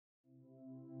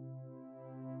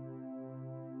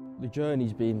The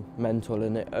journey's been mental,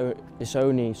 and it's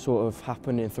only sort of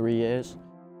happened in 3 years.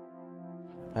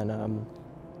 And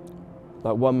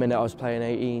like 1 minute I was playing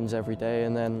 18s every day,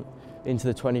 and then into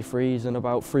the 23s, and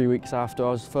about 3 weeks after I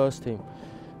was first team.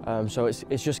 So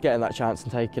it's just getting that chance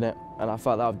and taking it, and I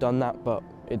felt that I've done that, but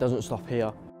it doesn't stop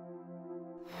here.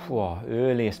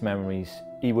 Earliest memories,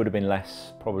 he would have been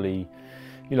less, probably,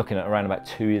 you're looking at around about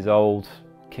 2 years old,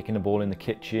 kicking the ball in the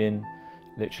kitchen,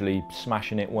 literally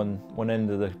smashing it one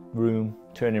end of the room,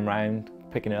 turning around,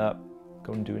 picking it up,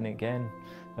 going and doing it again.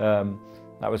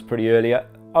 That was pretty early.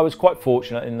 I was quite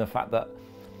fortunate in the fact that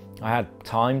I had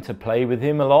time to play with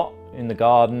him a lot in the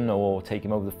garden or take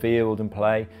him over the field and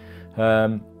play.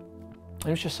 It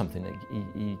was just something that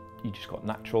he just got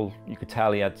natural. You could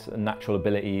tell he had a natural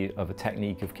ability of a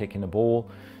technique of kicking the ball,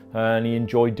 and he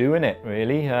enjoyed doing it,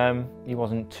 really. He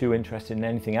wasn't too interested in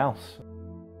anything else.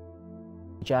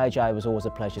 JJ was always a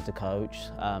pleasure to coach.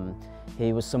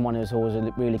 He was someone who was always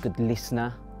a really good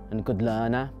listener and a good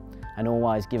learner, and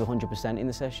always give 100% in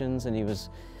the sessions, and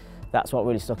that's what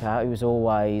really stuck out. He was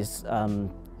always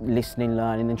listening,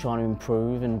 learning and trying to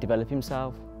improve and develop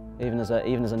himself, even as a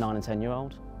 9 and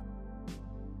 10-year-old.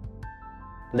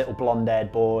 Little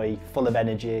blonde-haired boy, full of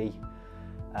energy,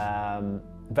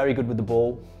 very good with the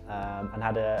ball, and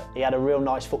he had a real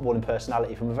nice footballing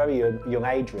personality from a very young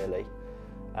age, really.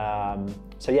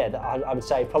 So yeah, I would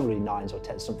say probably 9s or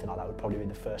 10s, something like that would probably be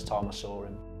the first time I saw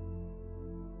him.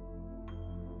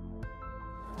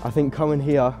 I think coming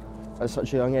here at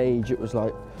such a young age, it was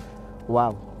like,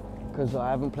 wow, because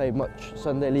I haven't played much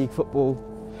Sunday League football,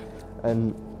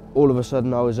 and all of a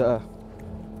sudden I was at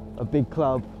a big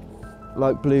club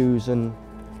like Blues, and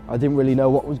I didn't really know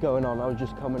what was going on. I was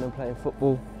just coming and playing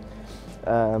football,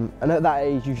 and at that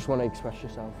age you just want to express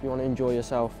yourself, you want to enjoy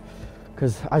yourself,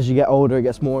 because as you get older it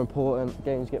gets more important,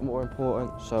 games get more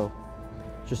important, so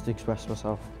just to express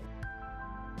myself.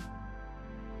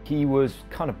 He was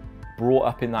kind of brought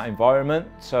up in that environment,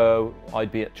 so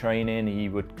I'd be at training, he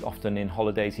would often in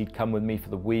holidays, he'd come with me for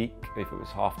the week. If it was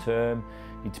half term,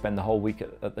 he'd spend the whole week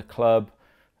at the club.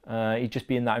 He'd just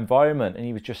be in that environment, and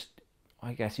he was just,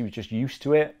 I guess he was just used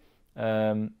to it.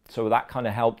 So that kind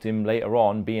of helped him later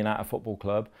on, being at a football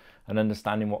club and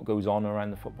understanding what goes on around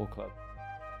the football club.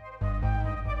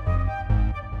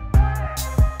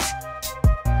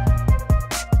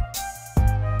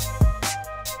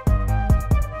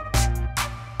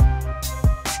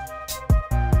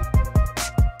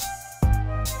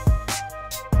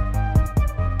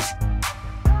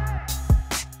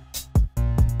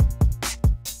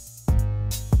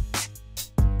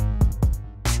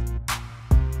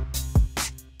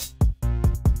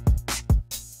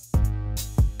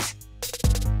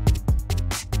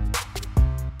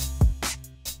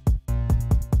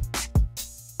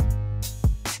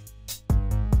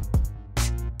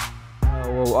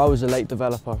 Well, I was a late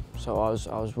developer, so I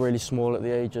was really small at the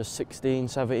age of 16,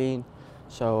 17.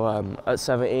 So at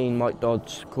 17, Mike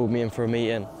Dodds called me in for a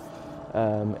meeting,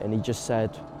 and he just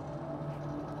said,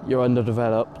 "You're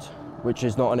underdeveloped," which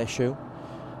is not an issue.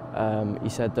 He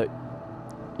said that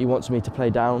he wants me to play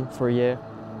down for a year,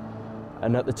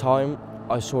 and at the time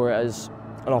I saw it as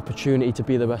an opportunity to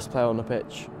be the best player on the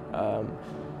pitch.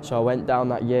 So I went down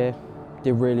that year,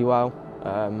 did really well,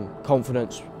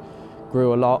 confidence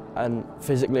grew a lot, and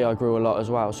physically I grew a lot as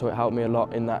well, so it helped me a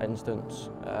lot in that instance.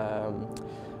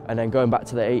 And then going back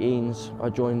to the 18s, I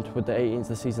joined with the 18s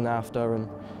the season after, and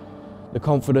the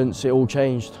confidence, it all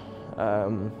changed.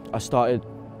 I started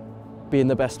being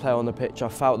the best player on the pitch. I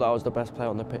felt that I was the best player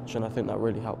on the pitch, and I think that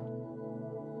really helped.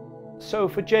 So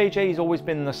for JJ, he's always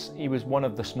been he was one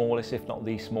of the smallest, if not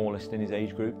the smallest, in his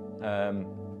age group.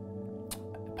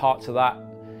 Parts of that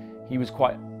he was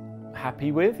quite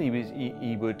happy with.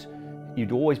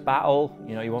 He'd always battle,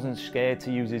 you know, he wasn't scared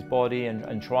to use his body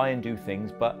and try and do things,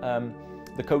 but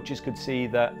the coaches could see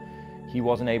that he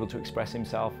wasn't able to express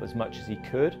himself as much as he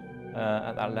could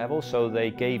at that level, so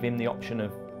they gave him the option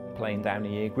of playing down the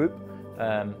year group,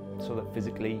 so that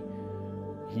physically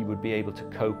he would be able to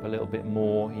cope a little bit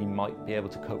more. He might be able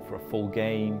to cope for a full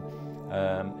game,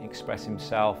 express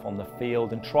himself on the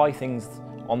field and try things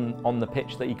on the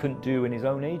pitch that he couldn't do in his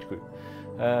own age group.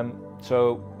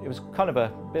 So it was kind of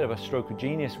a bit of a stroke of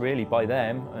genius really by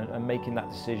them and making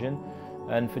that decision,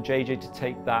 and for JJ to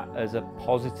take that as a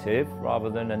positive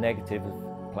rather than a negative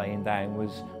of playing down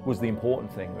was the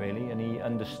important thing really, and he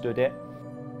understood it.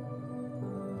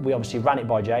 We obviously ran it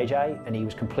by JJ, and he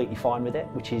was completely fine with it,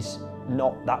 which is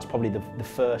not, that's probably the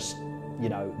first, you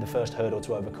know, the first hurdle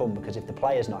to overcome, because if the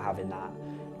player's not having that,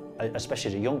 especially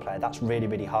as a young player, that's really,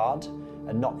 really hard,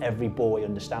 and not every boy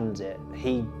understands it.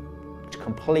 He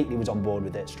completely was on board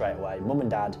with it straight away. Mum and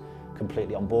Dad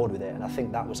completely on board with it, and I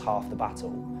think that was half the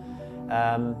battle.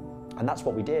 And that's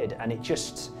what we did, and it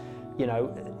just, you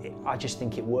know, I just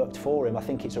think it worked for him. I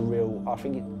think it's a real, I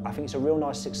think it's a real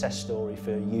nice success story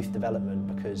for youth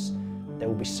development, because there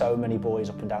will be so many boys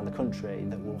up and down the country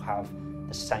that will have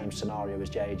the same scenario as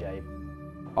JJ.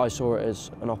 I saw it as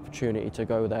an opportunity to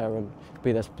go there and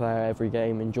be this player every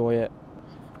game, enjoy it,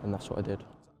 and that's what I did.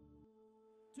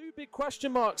 Two big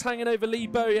question marks hanging over Lee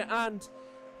Bowyer and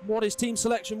what his team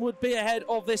selection would be ahead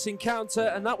of this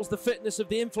encounter, and that was the fitness of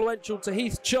the influential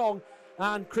Tahith Chong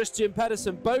and Christian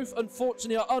Pedersen. Both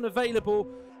unfortunately are unavailable,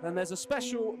 and there's a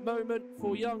special moment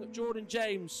for young Jordan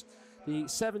James. The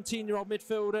 17-year-old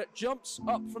midfielder jumps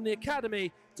up from the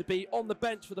academy to be on the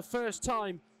bench for the first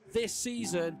time this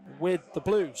season with the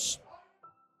Blues.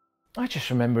 I just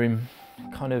remember him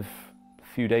kind of a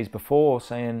few days before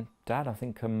saying, "Dad, I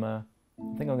think I'm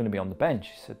going to be on the bench."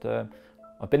 He said,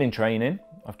 "I've been in training.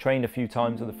 I've trained a few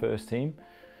times with the first team."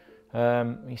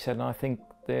 He said, "And I think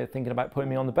they're thinking about putting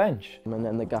me on the bench." And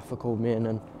then the gaffer called me in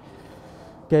and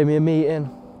gave me a meeting,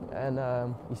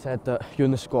 and he said that you're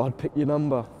in the squad, pick your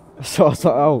number. So I was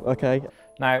like, oh, okay.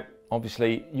 Now,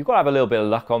 obviously, you've got to have a little bit of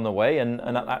luck on the way, and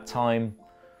at that time,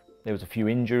 there was a few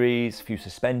injuries, a few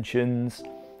suspensions.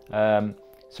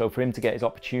 So for him to get his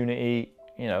opportunity,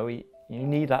 you know, you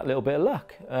need that little bit of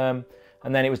luck.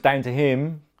 And then it was down to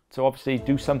him to obviously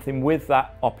do something with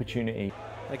that opportunity.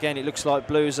 Again, it looks like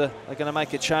Blues are going to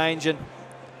make a change, and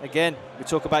again, we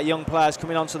talk about young players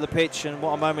coming onto the pitch, and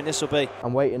what a moment this will be.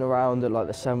 I'm waiting around at like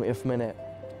the 70th minute,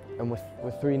 and we're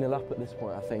 3-0 up at this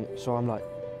point, I think. So I'm like,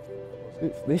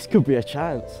 this could be a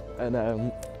chance.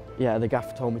 And yeah, the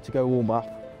gaffer told me to go warm up,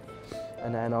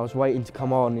 and then I was waiting to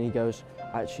come on, and he goes,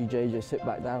 "Actually, JJ, sit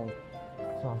back down."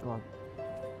 So I've gone,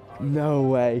 no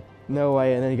way, no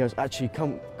way. And then he goes, "Actually,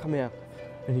 come here."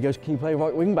 And he goes, "Can you play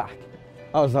right wing back?"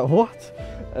 I was like, what?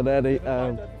 And then he,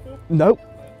 nope.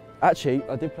 Actually,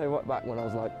 I did play right back when I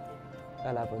was like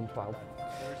 11, 12.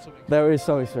 There is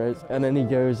some experience. And then he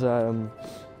goes,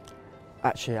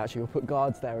 actually, we'll put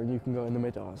guards there and you can go in the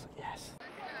middle. I was like, yes.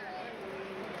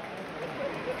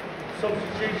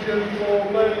 Substitution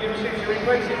for Birmingham City,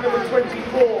 replacing number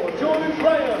 24, Jordan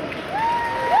Graham.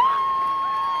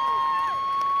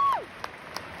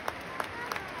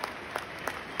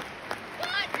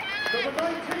 Number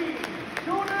 19,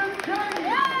 Jordan James.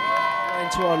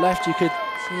 And to our left, you could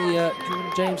see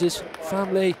Jordan James's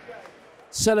family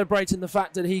celebrating the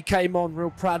fact that he came on. Real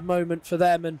proud moment for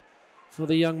them and for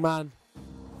the young man.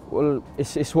 Well,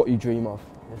 it's what you dream of.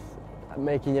 It's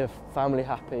making your family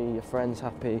happy, your friends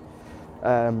happy,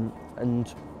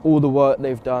 and all the work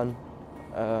they've done,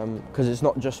 because it's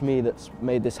not just me that's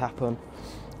made this happen.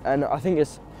 And I think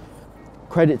it's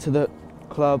credit to the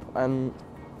club, and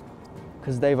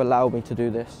because they've allowed me to do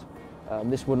this.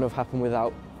 This wouldn't have happened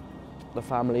without the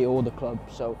family or the club,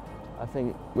 so I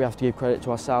think we have to give credit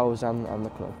to ourselves and the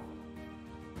club.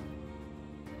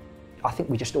 I think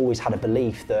we just always had a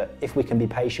belief that if we can be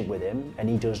patient with him and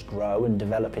he does grow and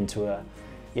develop into a,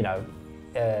 you know,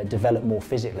 develop more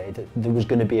physically, that there was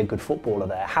going to be a good footballer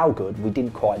there. How good, we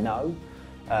didn't quite know.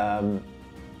 And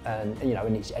you know,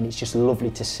 and it's just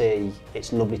lovely to see.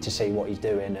 It's lovely to see what he's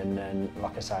doing, and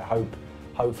like I say,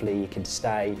 hopefully he can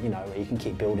stay. You know, he can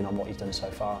keep building on what he's done so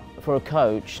far. For a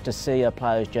coach to see a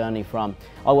player's journey from,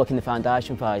 I work in the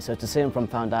foundation phase, so to see him from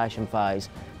foundation phase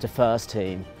to first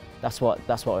team, that's what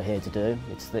we're here to do.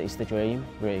 It's the dream,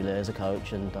 really, as a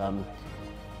coach, and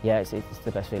yeah, it's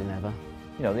the best feeling ever.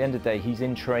 You know, at the end of the day, he's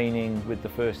in training with the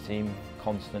first team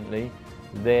constantly.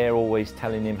 They're always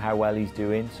telling him how well he's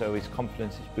doing, so his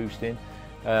confidence is boosting.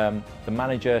 The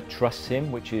manager trusts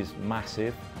him, which is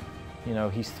massive. You know,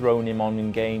 he's thrown him on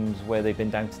in games where they've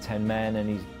been down to 10 men, and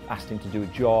he's asked him to do a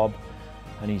job,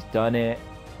 and he's done it.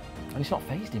 And it's not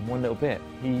fazed him one little bit.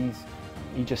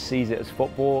 He just sees it as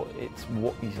football. It's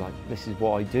what he's like, this is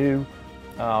what I do.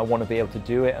 I want to be able to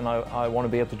do it, and I want to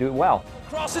be able to do it well.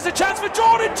 Cross is a chance for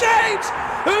Jordan James,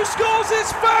 who scores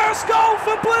his first goal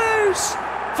for Blues.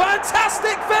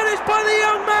 Fantastic finish by the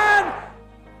young man.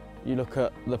 You look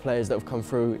at the players that have come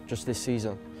through just this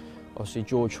season. Obviously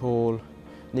George Hall,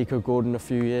 Nico Gordon a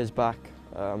few years back.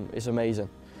 It's amazing.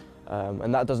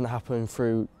 And that doesn't happen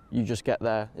through, you just get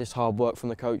there. It's hard work from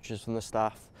the coaches, from the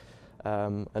staff,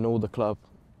 and all the club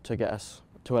to get us,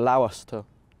 to allow us to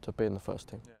be in the first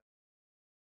team.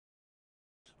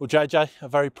 Well, JJ, a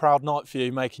very proud night for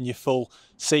you, making your full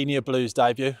senior Blues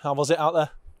debut. How was it out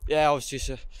there? Yeah,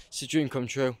 obviously it's a dream come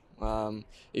true.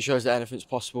 It shows that anything's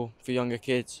possible for younger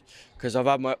kids, because I've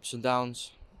had my ups and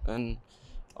downs, and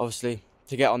obviously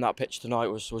to get on that pitch tonight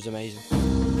was amazing.